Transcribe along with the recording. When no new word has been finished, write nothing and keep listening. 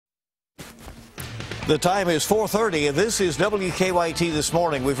The time is 4:30 and this is WKYT This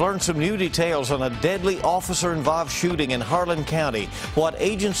Morning. We've learned some new details on a deadly officer-involved shooting in Harlan County. What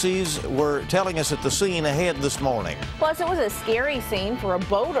agencies were telling us at the scene ahead this morning. Plus, it was a scary scene for a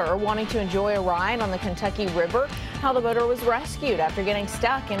boater wanting to enjoy a ride on the Kentucky River. How the boater was rescued after getting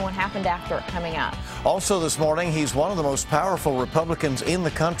stuck and what happened after it coming up. Also this morning, he's one of the most powerful Republicans in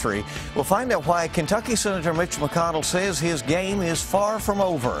the country. We'll find out why Kentucky Senator Mitch McConnell says his game is far from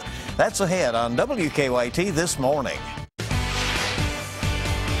over. That's ahead on WKYT This Morning.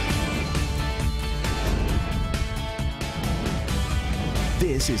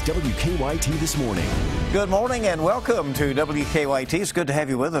 This is WKYT This Morning. Good morning and welcome to WKYT. It's good to have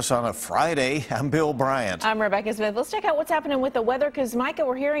you with us on a Friday. I'm Bill Bryant. I'm Rebecca Smith. Let's check out what's happening with the weather because, Micah,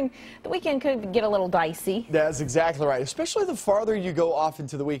 we're hearing the weekend could get a little dicey. That's exactly right, especially the farther you go off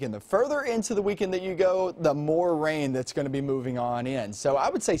into the weekend. The further into the weekend that you go, the more rain that's going to be moving on in. So I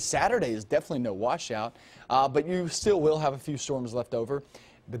would say Saturday is definitely no washout, but you still will have a few storms left over.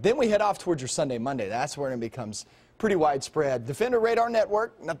 But then we head off towards your Sunday, Monday. That's where it becomes pretty widespread. Defender radar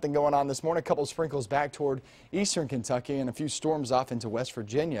network, nothing going on this morning. A couple of sprinkles back toward eastern Kentucky and a few storms off into West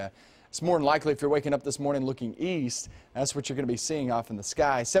Virginia. It's more than likely if you're waking up this morning looking east, that's what you're going to be seeing off in the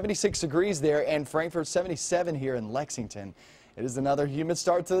sky. 76 degrees there in Frankfort, 77 here in Lexington. It is another humid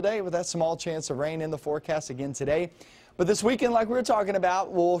start to the day with that small chance of rain in the forecast again today. But this weekend, like we were talking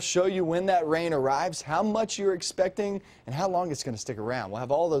about, we'll show you when that rain arrives, how much you're expecting, and how long it's going to stick around. We'll have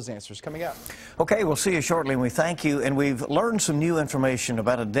all those answers coming up. Okay, we'll see you shortly, and we thank you. And we've learned some new information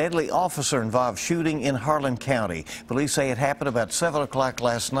about a deadly officer-involved shooting in Harlan County. Police say it happened about 7 o'clock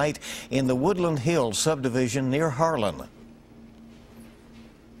last night in the Woodland Hills subdivision near Harlan.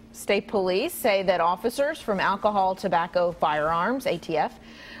 State police say that officers from Alcohol, Tobacco, Firearms, ATF,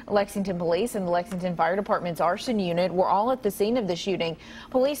 Lexington Police and the Lexington Fire Department's arson unit were all at the scene of the shooting.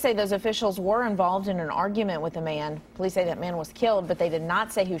 Police say those officials were involved in an argument with a man. Police say that man was killed, but they did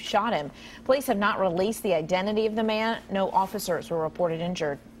not say who shot him. Police have not released the identity of the man. No officers were reported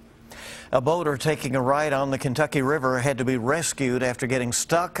injured. A boater taking a ride on the Kentucky River had to be rescued after getting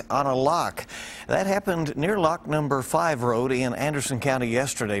stuck on a lock. That happened near lock number 5 Road in Anderson County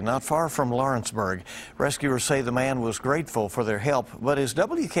yesterday, not far from Lawrenceburg. Rescuers say the man was grateful for their help, but as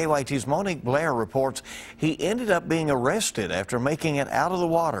WKYT's Monique Blair reports, he ended up being arrested after making it out of the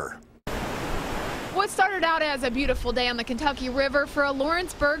water. What started out as a beautiful day on the Kentucky River for a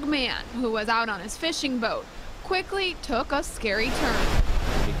Lawrenceburg man who was out on his fishing boat quickly took a scary turn.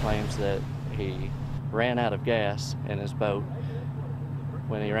 He claims that he ran out of gas in his boat.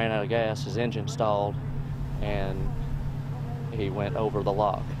 When he ran out of gas, his engine stalled and he went over the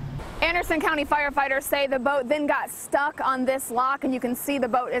lock. Anderson County firefighters say the boat then got stuck on this lock, and you can see the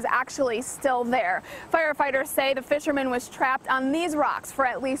boat is actually still there. Firefighters say the fisherman was trapped on these rocks for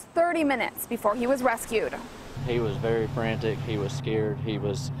at least 30 minutes before he was rescued. He was very frantic. He was scared. He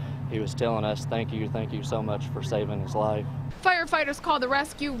was telling us, thank you so much for saving his life. Firefighters called the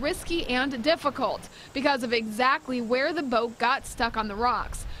rescue risky and difficult because of exactly where the boat got stuck on the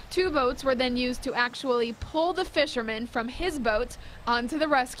rocks. 2 boats were then used to actually pull the fisherman from his boat onto the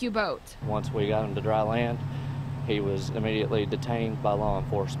rescue boat. Once we got him to dry land, he was immediately detained by law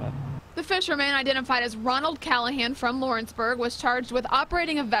enforcement. The fisherman, identified as Ronald Callahan from Lawrenceburg, was charged with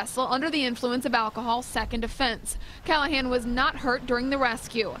operating a vessel under the influence of alcohol, second offense. Callahan was not hurt during the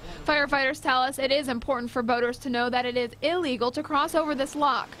rescue. Firefighters tell us it is important for boaters to know that it is illegal to cross over this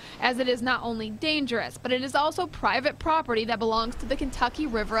lock, as it is not only dangerous, but it is also private property that belongs to the Kentucky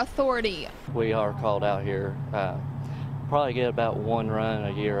River Authority. We are called out here, probably get about 1 run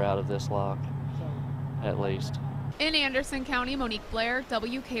a year out of this lock, at least. In Anderson County, Monique Blair,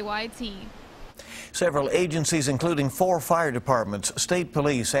 WKYT. Several agencies, including 4 fire departments, state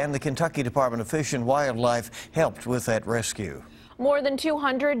police, and the Kentucky Department of Fish and Wildlife, helped with that rescue. More than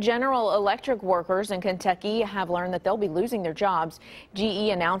 200 General Electric workers in Kentucky have learned that they'll be losing their jobs. GE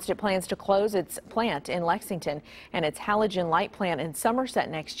announced it plans to close its plant in Lexington and its halogen light plant in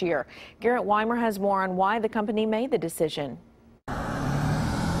Somerset next year. Garrett Weimer has more on why the company made the decision.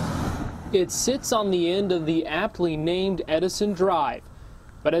 It sits on the end of the aptly named Edison Drive.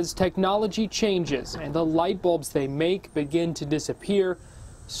 But as technology changes and the light bulbs they make begin to disappear,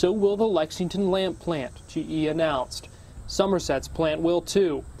 so will the Lexington lamp plant, GE announced. Somerset's plant will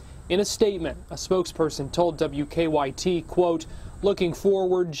too. In a statement, a spokesperson told WKYT, quote, "Looking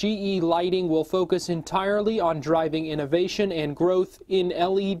forward, GE Lighting will focus entirely on driving innovation and growth in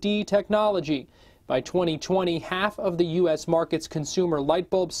LED technology. By 2020, half of the U.S. market's consumer light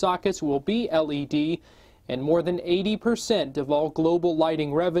bulb sockets will be LED, and more than 80% of all global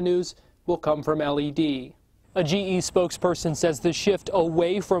lighting revenues will come from LED. A GE spokesperson says the shift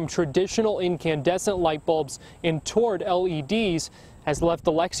away from traditional incandescent light bulbs and toward LEDs has left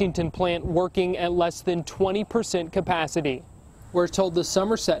the Lexington plant working at less than 20% capacity. We're told the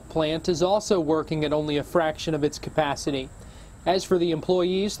Somerset plant is also working at only a fraction of its capacity. As for the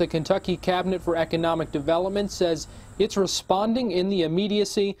employees, the Kentucky Cabinet for Economic Development says it's responding in the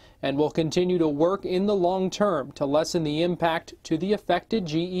immediacy and will continue to work in the long term to lessen the impact to the affected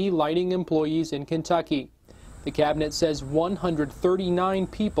GE lighting employees in Kentucky. The cabinet says 139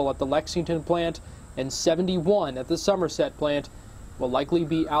 people at the Lexington plant and 71 at the Somerset plant will likely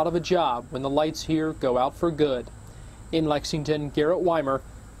be out of a job when the lights here go out for good. In Lexington, Garrett Weimer,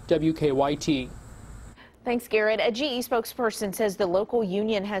 WKYT. Thanks, Garrett. A GE spokesperson says the local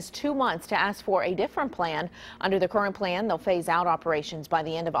union has 2 months to ask for a different plan. Under the current plan, they'll phase out operations by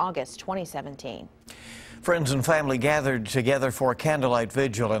the end of August 2017. Friends and family gathered together for a candlelight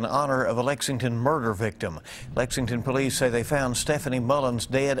vigil in honor of a Lexington murder victim. Lexington police say they found Stephanie Mullins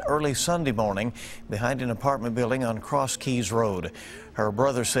dead early Sunday morning behind an apartment building on Cross Keys Road. Her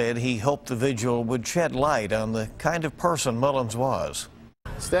brother said he hoped the vigil would shed light on the kind of person Mullins was.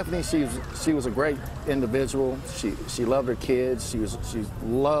 Stephanie, she was a great individual. She loved her kids. She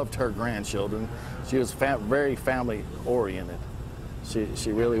loved her grandchildren. She was very family oriented.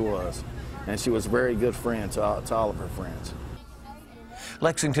 She really was. And she was a very good friend to all of her friends.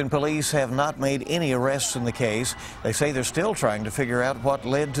 Lexington police have not made any arrests in the case. They say they're still trying to figure out what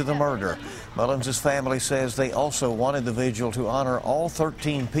led to the murder. Mullins' family says they also wanted the vigil to honor all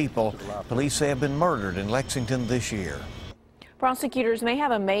 13 people police say have been murdered in Lexington this year. Prosecutors may have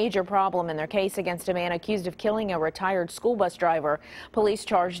a major problem in their case against a man accused of killing a retired school bus driver. Police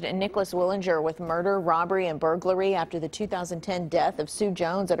charged Nicholas Willinger with murder, robbery, and burglary after the 2010 death of Sue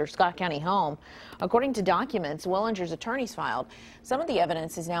Jones at her Scott County home. According to documents Willinger's attorneys filed, some of the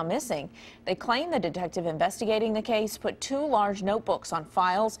evidence is now missing. They claim the detective investigating the case put 2 large notebooks on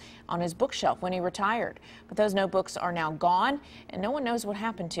files on his bookshelf when he retired. But those notebooks are now gone, and no one knows what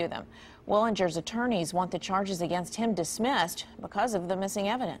happened to them. Willinger's attorneys want the charges against him dismissed because of the missing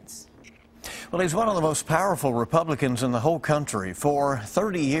evidence. Well, he's one of the most powerful Republicans in the whole country. For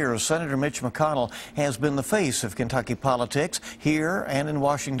 30 years, Senator Mitch McConnell has been the face of Kentucky politics here and in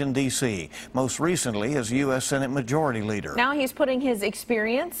Washington, D.C., most recently as U.S. Senate Majority Leader. Now he's putting his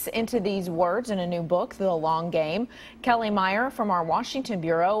experience into these words in a new book, The Long Game. Kelly Meyer from our Washington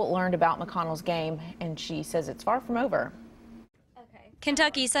Bureau learned about McConnell's game, and she says it's far from over.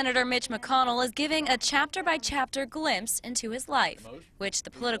 Kentucky Senator Mitch McConnell is giving a chapter-by-chapter glimpse into his life, which the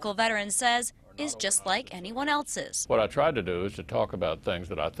political veteran says is just like anyone else's. What I tried to do is to talk about things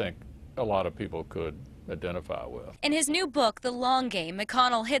that I think a lot of people could identify with. In his new book, The Long Game,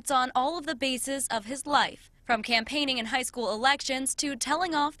 McConnell hits on all of the bases of his life, from campaigning in high school elections to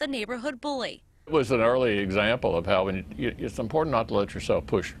telling off the neighborhood bully. It was an early example of how it's important not to let yourself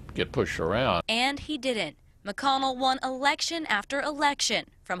get pushed around. And he didn't. McConnell won election after election,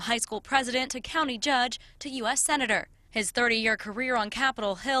 from high school president to county judge to U.S. Senator. His 30-year career on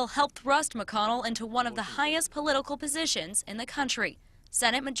Capitol Hill helped thrust McConnell into one of the highest political positions in the country,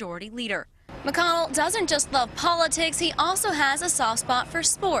 Senate Majority Leader. McConnell doesn't just love politics, he also has a soft spot for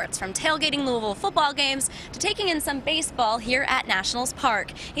sports, from tailgating Louisville football games to taking in some baseball here at Nationals Park.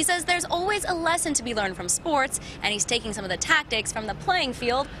 He says there's always a lesson to be learned from sports, and he's taking some of the tactics from the playing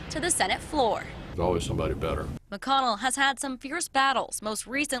field to the Senate floor. There's always somebody better. McConnell has had some fierce battles, most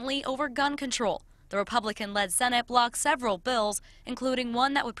recently over gun control. The Republican-led Senate blocked several bills, including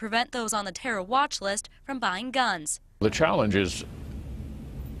one that would prevent those on the terror watch list from buying guns. The challenge is,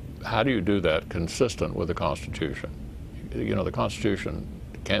 how do you do that consistent with the Constitution? You know, the Constitution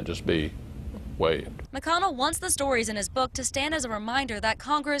can't just be waived. McConnell wants the stories in his book to stand as a reminder that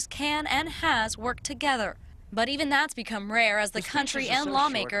Congress can and has worked together. But even that's become rare, as the country and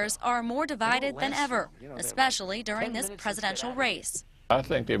lawmakers are more divided than ever, especially during this presidential race. I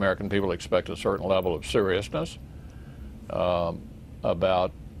think the American people expect a certain level of seriousness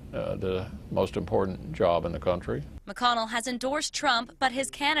about the most important job in the country. McConnell has endorsed Trump, but his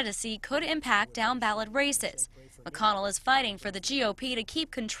candidacy could impact down-ballot races. McConnell is fighting for the GOP to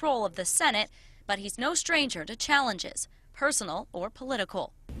keep control of the Senate, but he's no stranger to challenges, personal or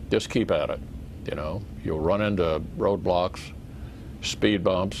political. Just keep at it. You know, you'll run into roadblocks, speed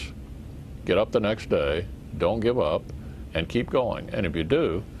bumps, get up the next day, don't give up, and keep going. And if you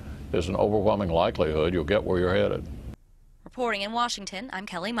do, there's an overwhelming likelihood you'll get where you're headed. Reporting in Washington, I'm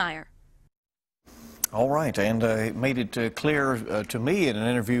Kelly Meyer. All right, and he made it clear to me in an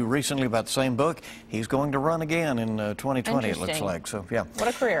interview recently about the same book. He's going to run again in 2020, it looks like. So, yeah. What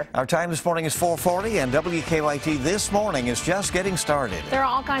a career. Our time this morning is 4:40, and WKYT this morning is just getting started. There are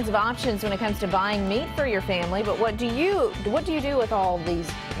all kinds of options when it comes to buying meat for your family, but what do you do with all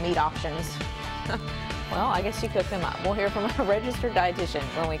these meat options? Well, I guess you cook them up. We'll hear from a registered dietitian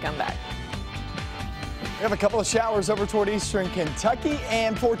when we come back. We have a couple of showers over toward eastern Kentucky,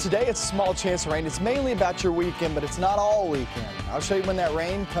 and for today it's a small chance of rain. It's mainly about your weekend, but it's not all weekend. I'll show you when that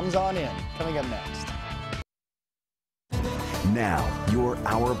rain comes on in. Coming up next. Now, your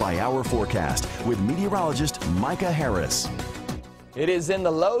hour-by-hour forecast with meteorologist Micah Harris. It is in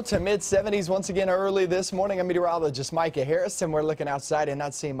the low to mid 70s once again early this morning. I'm meteorologist Micah Harris, and we're looking outside and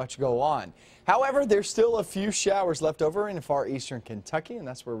not seeing much go on. However, there's still a few showers left over in far eastern Kentucky, and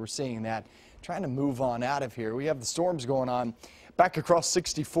that's where we're seeing that. Trying to move on out of here. We have the storms going on back across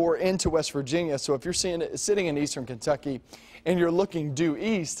 64 into West Virginia. So if you're sitting in eastern Kentucky and you're looking due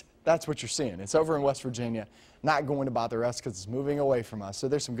east, that's what you're seeing. It's over in West Virginia. Not going to bother us because it's moving away from us. So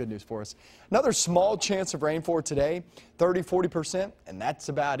there's some good news for us. Another small chance of rain for today, 30–40%, and that's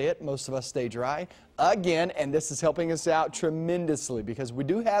about it. Most of us stay dry again, and this is helping us out tremendously because we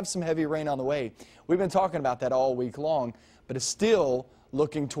do have some heavy rain on the way. We've been talking about that all week long, but it's still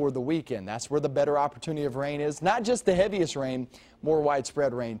looking toward the weekend. That's where the better opportunity of rain is. Not just the heaviest rain, more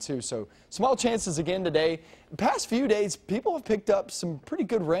widespread rain too. So small chances again today. The past few days, people have picked up some pretty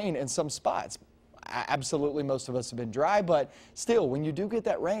good rain in some spots. Absolutely, most of us have been dry, but still, when you do get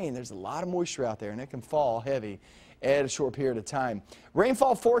that rain, there's a lot of moisture out there, and it can fall heavy at a short period of time.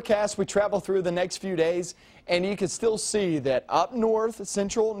 Rainfall forecast, we travel through the next few days, and you can still see that up north,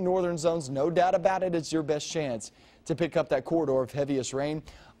 central, northern zones, no doubt about it, it's your best chance to pick up that corridor of heaviest rain.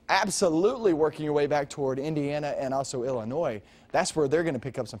 Absolutely working your way back toward Indiana and also Illinois. That's where they're going to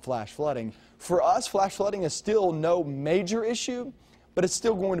pick up some flash flooding. For us, flash flooding is still no major issue, but it's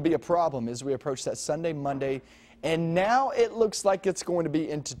still going to be a problem as we approach that Sunday, Monday, and now it looks like it's going to be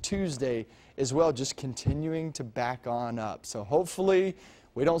into Tuesday as well, just continuing to back on up. So hopefully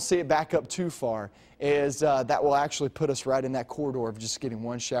we don't see it back up too far, as that will actually put us right in that corridor of just getting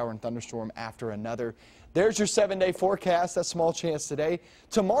one shower and thunderstorm after another. There's your 7-day forecast. That small chance today.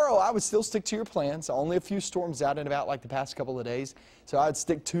 Tomorrow, I would still stick to your plans. Only a few storms out and about like the past couple of days, so I'd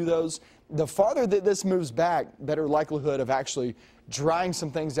stick to those. The farther that this moves back, better likelihood of actually drying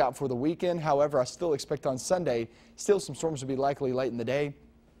some things out for the weekend. However, I still expect on Sunday, still some storms will be likely late in the day.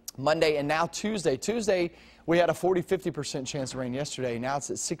 Monday and now Tuesday. Tuesday, we had a 40–50% chance of rain yesterday. Now it's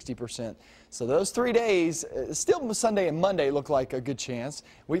at 60%. So those 3 days, still Sunday and Monday look like a good chance.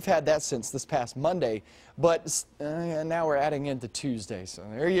 We've had that since this past Monday, but now we're adding into Tuesday. So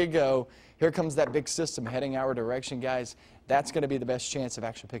there you go. Here comes that big system heading our direction, guys. That's going to be the best chance of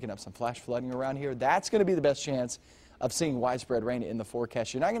actually picking up some flash flooding around here. That's going to be the best chance of seeing widespread rain in the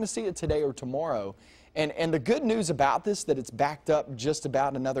forecast. You're not going to see it today or tomorrow. And the good news about this, that it's backed up just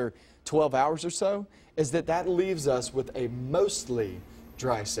about another 12 hours or so, is that leaves us with a mostly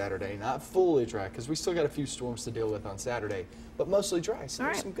dry Saturday. Not fully dry, because we still got a few storms to deal with on Saturday, but mostly dry. So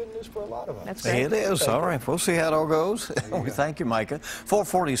there's some good news for a lot of us. That's great. It is. All right. We'll see how it all goes. We thank you, Micah.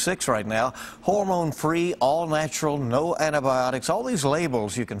 4:46 right now. Hormone-free, all-natural, no antibiotics. All these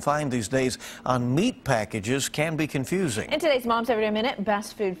labels you can find these days on meat packages can be confusing. In today's Mom's Everyday Minute,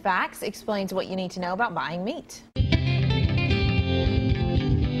 Best Food Facts explains what you need to know about buying meat.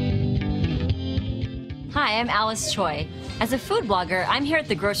 Hi, I'm Alice Choi. As a food blogger, I'm here at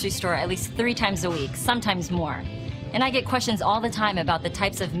the grocery store at least 3 times a week, sometimes more. And I get questions all the time about the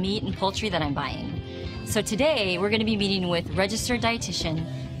types of meat and poultry that I'm buying. So today, we're going to be meeting with registered dietitian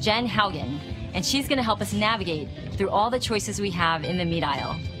Jen Haugen, and she's going to help us navigate through all the choices we have in the meat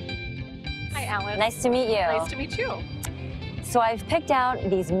aisle. Hi, Alice. Nice to meet you. Nice to meet you. So I've picked out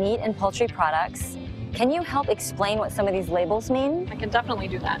these meat and poultry products. Can you help explain what some of these labels mean? I can definitely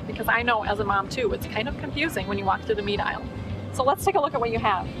do that, because I know as a mom too, it's kind of confusing when you walk through the meat aisle. So let's take a look at what you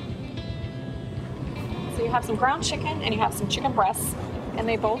have. So you have some ground chicken and you have some chicken breasts, and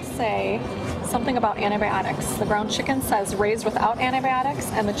they both say something about antibiotics. The ground chicken says raised without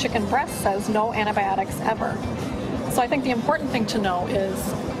antibiotics, and the chicken breast says no antibiotics ever. So I think the important thing to know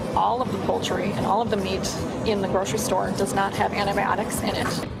is all of the poultry and all of the meat in the grocery store does not have antibiotics in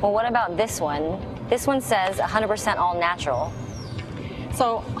it. Well, what about this one? This one says 100% all natural.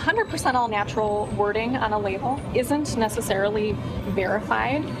 So 100% all natural wording on a label isn't necessarily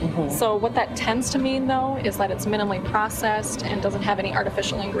verified. So what that tends to mean, though, is that it's minimally processed and doesn't have any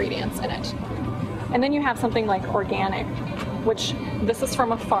artificial ingredients in it. And then you have something like organic. which this is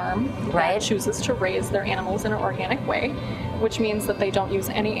from a farm Right. that chooses to raise their animals in an organic way, which means that they don't use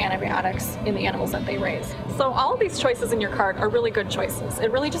any antibiotics in the animals that they raise. So all of these choices in your cart are really good choices.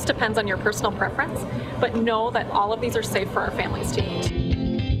 It really just depends on your personal preference, but know that all of these are safe for our families to eat.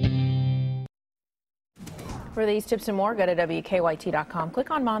 For these tips and more, go to WKYT.com.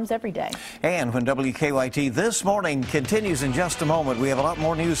 Click on Moms Every Day. And when WKYT This Morning continues in just a moment, we have a lot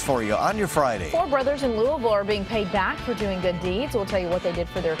more news for you on your Friday. 4 brothers in Louisville are being paid back for doing good deeds. We'll tell you what they did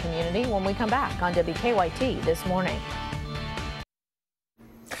for their community when we come back on WKYT This Morning.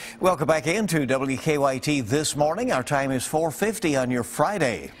 Welcome back into WKYT This Morning. Our time is 4:50 on your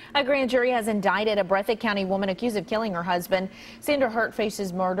Friday. A grand jury has indicted a Breathitt County woman accused of killing her husband. Sandra Hurt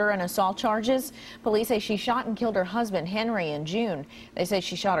faces murder and assault charges. Police say she shot and killed her husband, Henry, in June. They say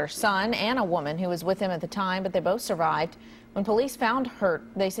she shot her son and a woman who was with him at the time, but they both survived. When police found Hurt,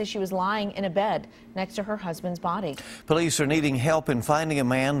 they say she was lying in a bed next to her husband's body. Police are needing help in finding a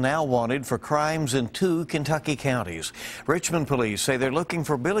man now wanted for crimes in 2 Kentucky counties. Richmond police say they're looking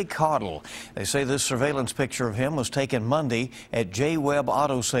for Billy Caudle. They say this surveillance picture of him was taken Monday at J. Webb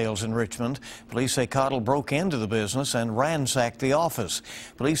Auto Sales in Richmond. Police say Caudle broke into the business and ransacked the office.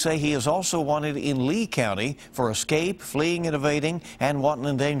 Police say he is also wanted in Lee County for escape, fleeing and evading, and wanton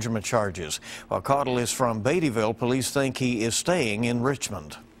endangerment charges. While Caudle is from Beattyville, police think he is staying in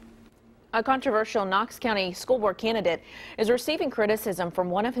Richmond. A controversial Knox County School Board candidate is receiving criticism from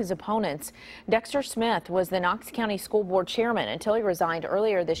one of his opponents. Dexter Smith was the Knox County School Board chairman until he resigned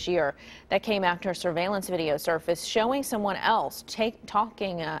earlier this year. That came after a surveillance video surfaced showing someone else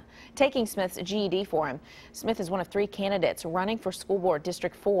taking Smith's GED for him. Smith is one of 3 candidates running for School Board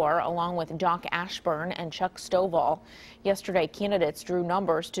District 4, along with Doc Ashburn and Chuck Stovall. Yesterday, candidates drew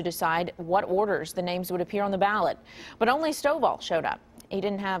numbers to decide what orders the names would appear on the ballot, but only Stovall showed up. He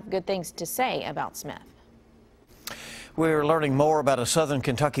didn't have good things to say about Smith. We're learning more about a southern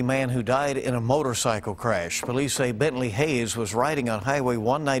Kentucky man who died in a motorcycle crash. Police say Bentley Hayes was riding on Highway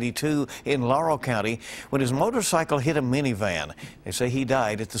 192 in Laurel County when his motorcycle hit a minivan. They say he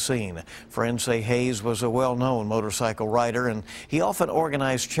died at the scene. Friends say Hayes was a well-known motorcycle rider, and he often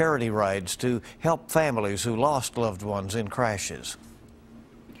organized charity rides to help families who lost loved ones in crashes.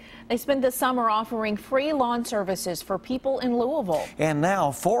 They spent the summer offering free lawn services for people in Louisville. And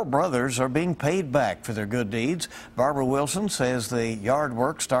now 4 brothers are being paid back for their good deeds. Barbara Wilson says the yard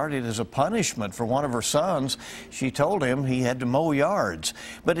work started as a punishment for one of her sons. She told him he had to mow yards.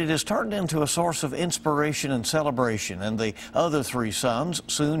 But it has turned into a source of inspiration and celebration, and the other 3 sons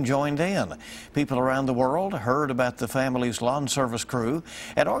soon joined in. People around the world heard about the family's lawn service crew.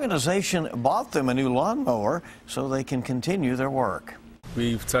 An organization bought them a new lawnmower so they can continue their work.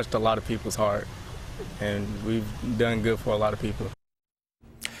 We've touched a lot of people's heart, and we've done good for a lot of people.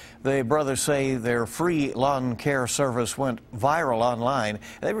 The brothers say their free lawn care service went viral online.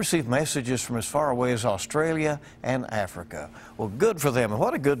 They received messages from as far away as Australia and Africa. Well, good for them, and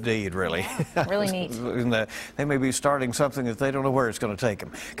what a good deed, really. Yeah, really neat. They may be starting something that they don't know where it's going to take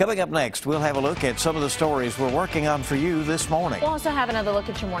them. Coming up next, we'll have a look at some of the stories we're working on for you this morning. We'll also have another look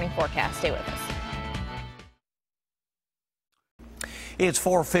at your morning forecast. Stay with us. It's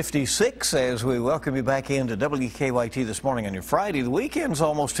 4:56 as we welcome you back into WKYT This Morning on your Friday. The weekend's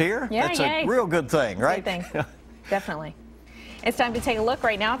almost here. Yeah, That's yay. a real good thing, right? Good thing. Definitely. It's time to take a look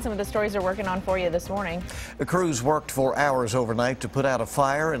right now at some of the stories we're working on for you this morning. The crews worked for hours overnight to put out a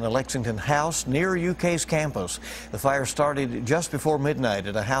fire in a Lexington house near UK's campus. The fire started just before midnight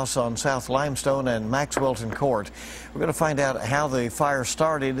at a house on South Limestone and Maxwellton Court. We're going to find out how the fire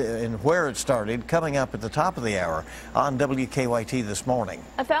started and where it started coming up at the top of the hour on WKYT This Morning.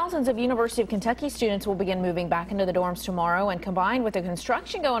 Thousands of University of Kentucky students will begin moving back into the dorms tomorrow, and combined with the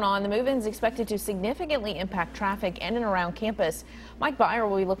construction going on, the move-in is expected to significantly impact traffic in and around campus. Mike Byer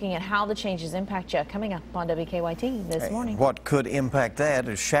will be looking at how the changes impact you coming up on WKYT this morning. What could impact that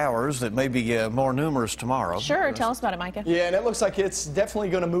is showers that may be more numerous tomorrow. Sure, tell us about it, Micah. Yeah, and it looks like it's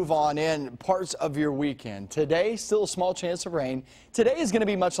definitely going to move on in parts of your weekend. Today, still a small chance of rain. Today is going to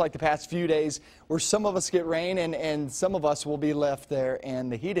be much like the past few days where some of us get rain and some of us will be left there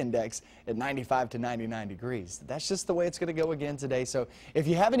and the heat index at 95 to 99 degrees. That's just the way it's going to go again today. So if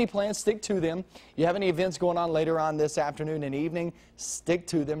you have any plans, stick to them. You have any events going on later on this afternoon and evening, stick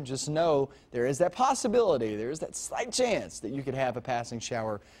to them. Just know there is that possibility, there is that slight chance that you could have a passing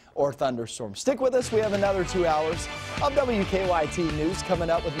shower or thunderstorm. Stick with us. We have another 2 hours of WKYT News coming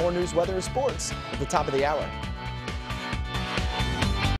up with more news, weather, and sports at the top of the hour.